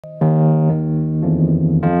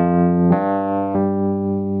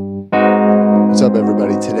up,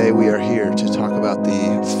 everybody? Today we are here to talk about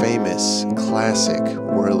the famous classic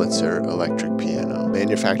Wurlitzer electric piano,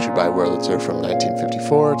 manufactured by Wurlitzer from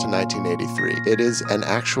 1954 to 1983. It is an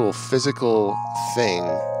actual physical thing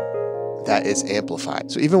that is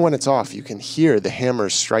amplified. So even when it's off, you can hear the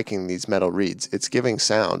hammers striking these metal reeds. It's giving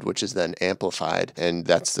sound, which is then amplified, and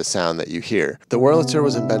that's the sound that you hear. The Wurlitzer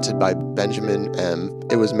was invented by Benjamin M.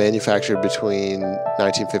 It was manufactured between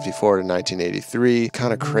 1954 to 1983.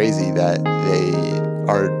 Kind of crazy that they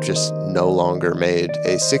are just no longer made.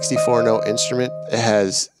 A 64-note instrument. It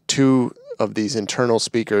has two of these internal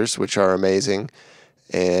speakers, which are amazing,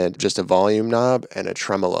 and just a volume knob and a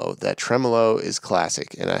tremolo. That tremolo is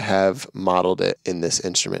classic, and I have modeled it in this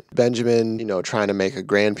instrument. Benjamin, trying to make a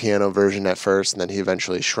grand piano version at first, and then he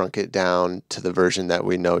eventually shrunk it down to the version that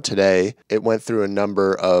we know today. It went through a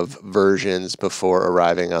number of versions before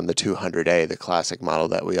arriving on the 200A, the classic model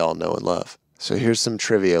that we all know and love. So here's some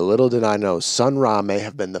trivia. Little did I know, Sun Ra may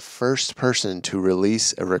have been the first person to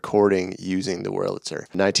release a recording using the Wurlitzer.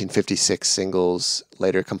 1956 singles,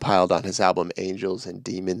 later compiled on his album Angels and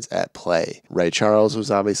Demons at Play. Ray Charles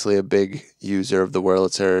was obviously a big user of the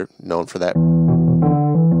Wurlitzer, known for that.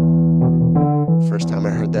 First time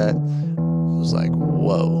I heard that, I was like,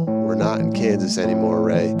 whoa, we're not in Kansas anymore,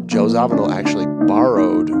 Ray. Joe Zawinul actually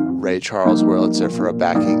borrowed Ray Charles' Wurlitzer for a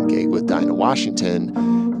backing gig with Dinah Washington,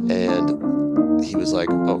 and he was like,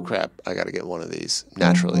 oh crap, I gotta get one of these,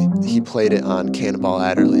 naturally. He played it on Cannonball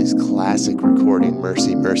Adderley's classic recording,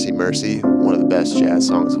 Mercy, Mercy, Mercy, one of the best jazz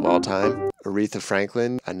songs of all time. Aretha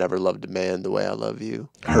Franklin, I Never Loved a Man the Way I Love You.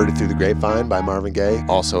 Heard It Through the Grapevine by Marvin Gaye,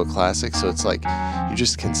 also a classic, so it's like, you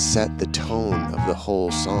just can set the tone of the whole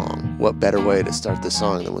song. What better way to start the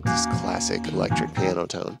song than with this classic electric piano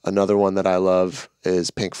tone? Another one that I love is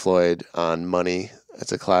Pink Floyd on Money.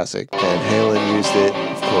 It's a classic. Van Halen used it,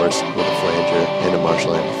 of course, with a flanger and a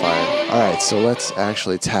Marshall amplifier. All right, so let's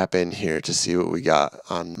actually tap in here to see what we got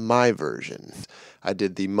on my version. I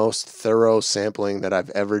did the most thorough sampling that I've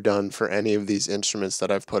ever done for any of these instruments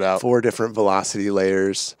that I've put out. 4 different velocity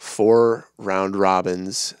layers, 4 round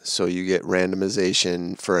robins, so you get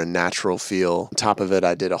randomization for a natural feel. On top of it,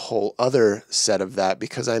 I did a whole other set of that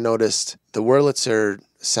because I noticed the Wurlitzer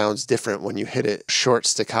sounds different when you hit a short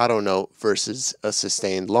staccato note versus a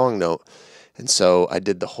sustained long note. And so I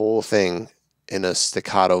did the whole thing in a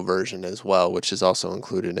staccato version as well, which is also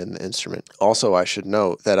included in the instrument. Also, I should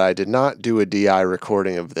note that I did not do a DI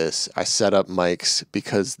recording of this. I set up mics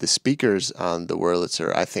because the speakers on the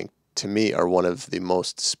Wurlitzer, I think, to me, are one of the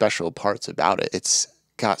most special parts about it. It's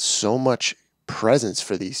got so much presence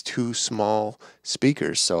for these 2 small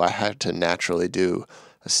speakers, so I had to naturally do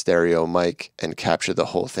a stereo mic and capture the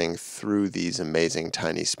whole thing through these amazing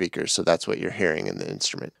tiny speakers. So that's what you're hearing in the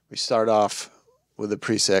instrument. We start off with a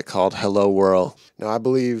preset called Hello Wurl. Now, I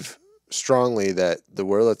believe strongly that the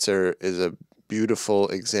Wurlitzer is a beautiful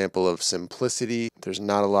example of simplicity. There's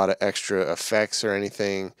not a lot of extra effects or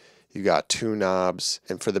anything. You got 2 knobs,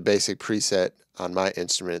 and for the basic preset on my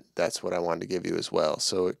instrument, that's what I wanted to give you as well.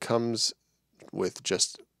 So it comes with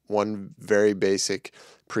just one very basic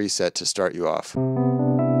preset to start you off.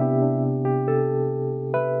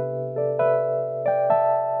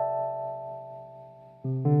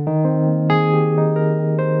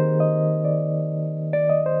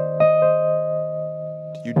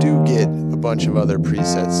 You do get a bunch of other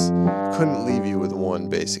presets. Couldn't leave you with one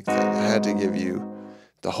basic thing. I had to give you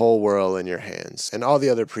the whole Wurl in your hands. And all the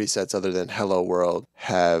other presets other than Hello Wurl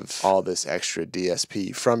have all this extra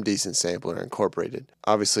DSP from Decent Sampler incorporated.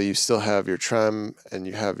 Obviously, you still have your trem and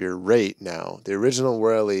you have your rate now. The original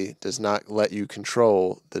Wurly does not let you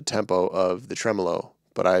control the tempo of the tremolo,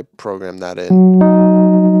 but I programmed that in.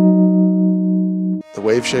 The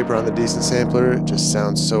wave shaper on the Decent Sampler just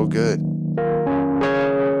sounds so good.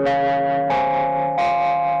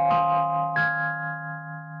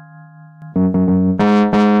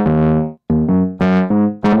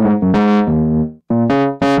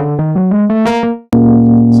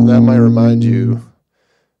 That might remind you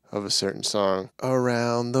of a certain song.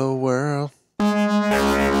 Around the World.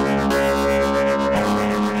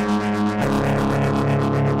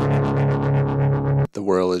 The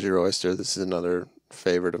Wurl is your oyster. This is another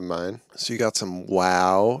favorite of mine. So you got some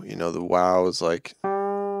wow. The wow is like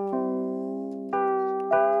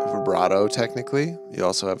vibrato technically. You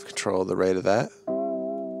also have control of the rate of that.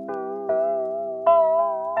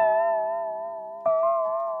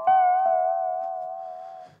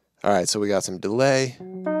 All right, so we got some delay.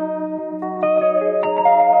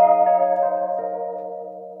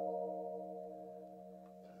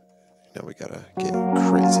 Now we gotta get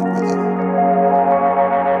crazy with it.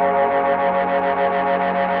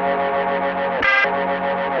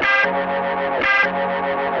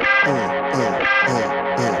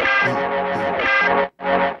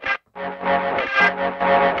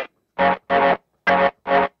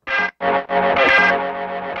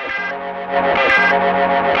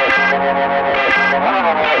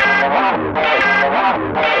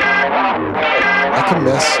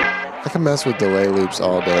 I can mess with delay loops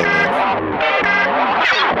all day long.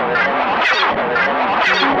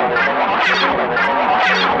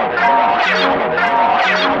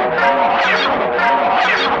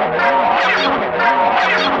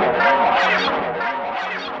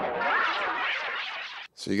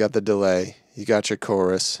 So you got the delay, you got your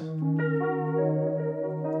chorus.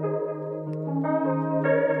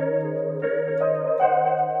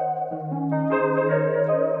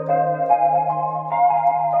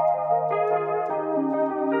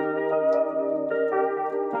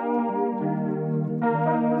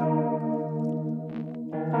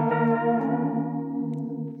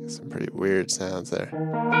 Some pretty weird sounds there.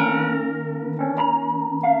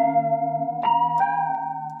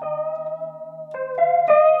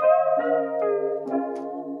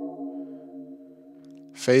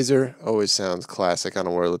 Phaser always sounds classic on a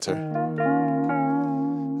Wurlitzer.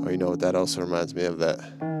 Oh, you know what that also reminds me of? That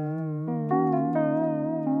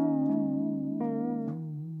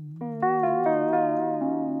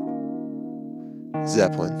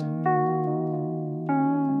Zeppelin.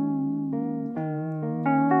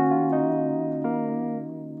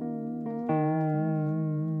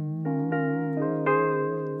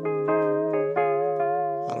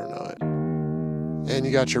 I don't know it. And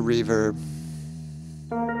you got your reverb.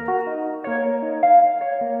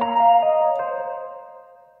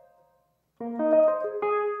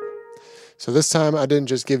 So this time I didn't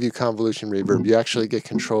just give you convolution reverb, you actually get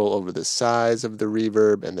control over the size of the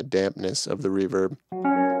reverb and the dampness of the reverb.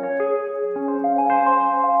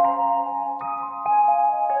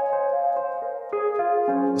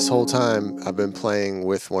 This whole time I've been playing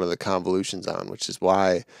with one of the convolutions on, which is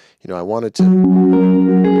why, I wanted to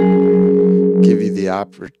give you the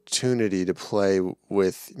opportunity to play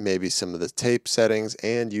with maybe some of the tape settings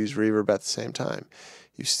and use reverb at the same time.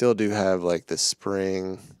 You still do have like the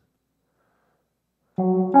spring.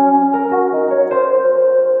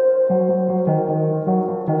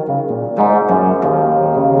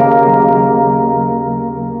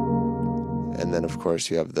 And then of course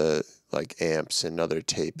you have the like amps and other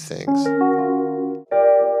tape things.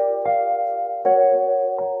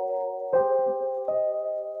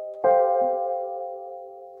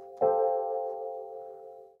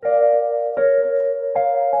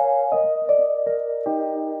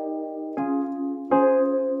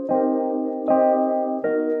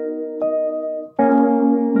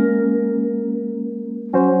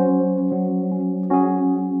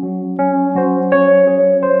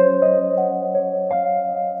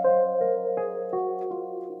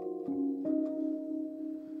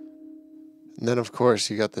 And then of course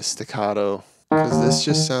you got the staccato, because this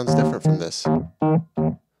just sounds different from this.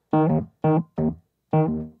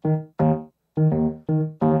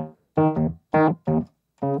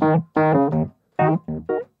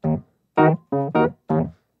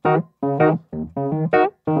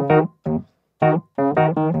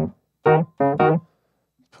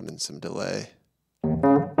 Put in some delay.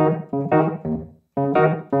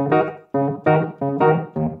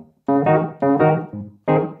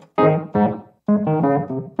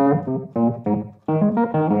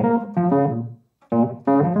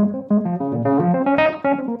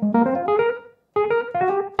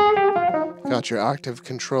 Got your octave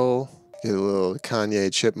control, get a little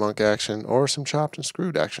Kanye chipmunk action, or some chopped and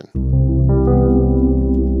screwed action.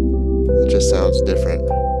 It just sounds different.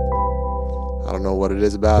 I don't know what it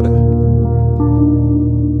is about it.